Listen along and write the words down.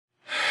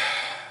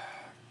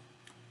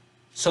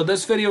So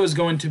this video is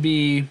going to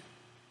be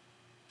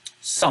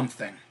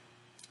something.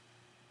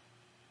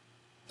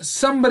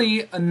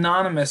 Somebody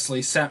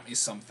anonymously sent me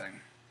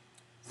something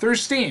through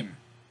Steam.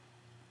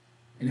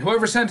 And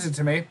whoever sent it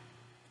to me,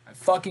 I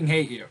fucking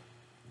hate you.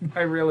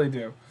 I really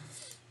do.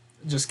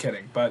 Just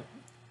kidding, but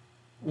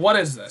what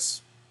is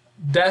this?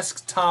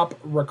 Desktop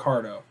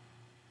Ricardo.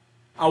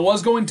 I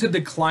was going to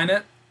decline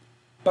it,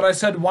 but I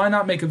said, why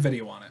not make a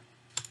video on it?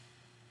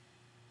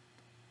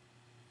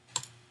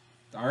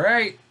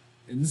 Alright,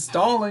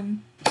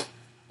 installing.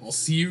 We'll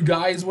see you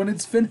guys when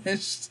it's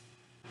finished.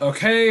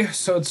 Okay,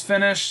 so it's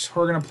finished.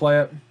 We're gonna play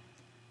it.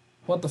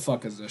 What the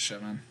fuck is this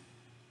shit, man?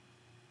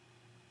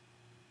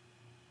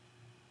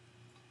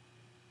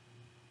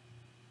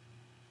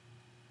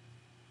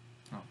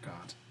 Oh,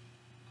 God.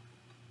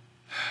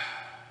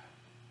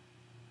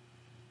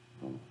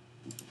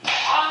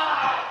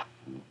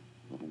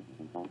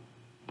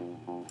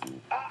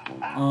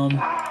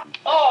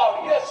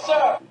 Oh, yes,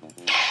 sir.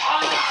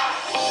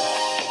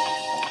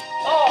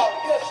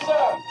 Oh, yes,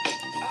 sir.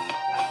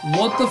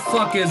 What the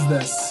fuck is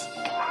this?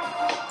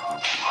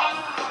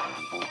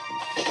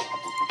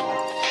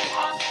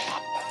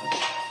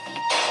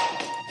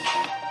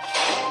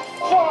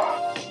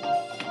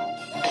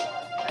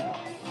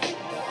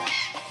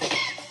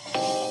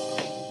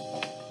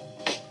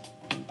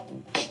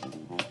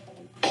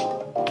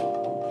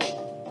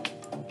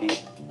 Deep,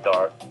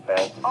 dark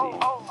fantasy.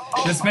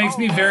 This makes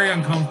me very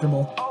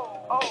uncomfortable.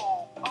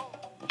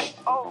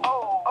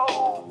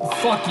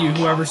 Fuck you,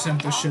 whoever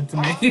sent this shit to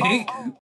me.